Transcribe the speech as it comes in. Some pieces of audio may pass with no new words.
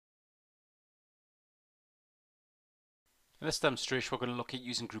In this demonstration, we're going to look at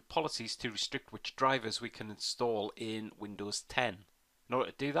using group policies to restrict which drivers we can install in Windows 10. In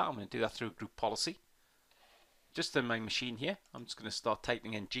order to do that, I'm going to do that through a group policy. Just in my machine here, I'm just going to start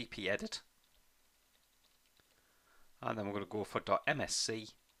typing in gpedit. And then we're going to go for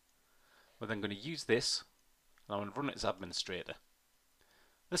 .msc. We're then going to use this, and I'm going to run it as administrator.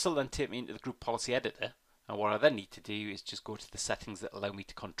 This will then take me into the group policy editor, and what I then need to do is just go to the settings that allow me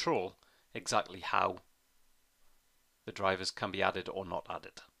to control exactly how the drivers can be added or not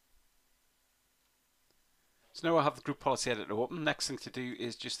added. So now I have the group policy editor open. Next thing to do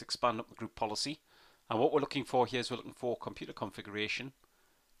is just expand up the group policy, and what we're looking for here is we're looking for computer configuration,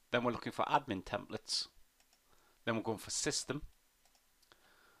 then we're looking for admin templates, then we're going for system,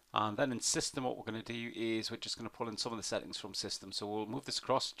 and then in system what we're going to do is we're just going to pull in some of the settings from system. So we'll move this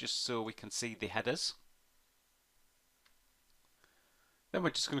across just so we can see the headers. Then we're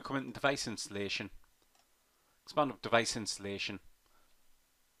just going to come into device installation, expand up device installation,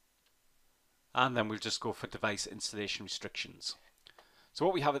 and then we'll just go for device installation restrictions. So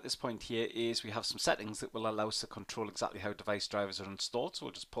what we have at this point here is we have some settings that will allow us to control exactly how device drivers are installed. So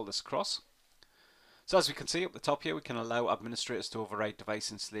we'll just pull this across. So as we can see up the top here, we can allow administrators to override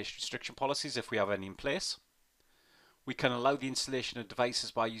device installation restriction policies if we have any in place. We can allow the installation of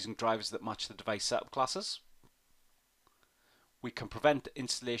devices by using drivers that match the device setup classes. We can prevent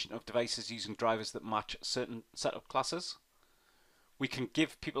installation of devices using drivers that match certain setup classes. We can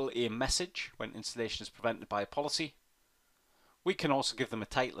give people a message when installation is prevented by a policy. We can also give them a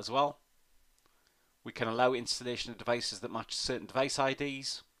title as well. We can allow installation of devices that match certain device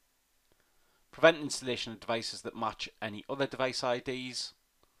IDs. Prevent installation of devices that match any other device IDs.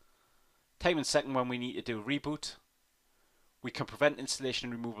 Time and second when we need to do a reboot. We can prevent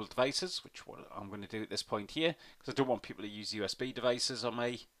installation and removal of devices, which I'm going to do at this point here, because I don't want people to use USB devices on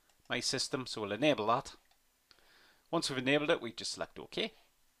my system, so we'll enable that. Once we've enabled it, we just select OK.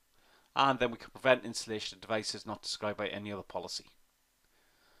 And then we can prevent installation of devices not described by any other policy.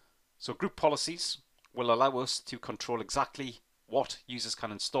 So group policies will allow us to control exactly what users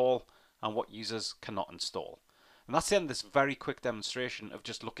can install and what users cannot install. And that's the end of this very quick demonstration of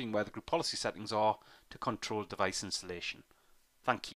just looking where the group policy settings are to control device installation. Thank you.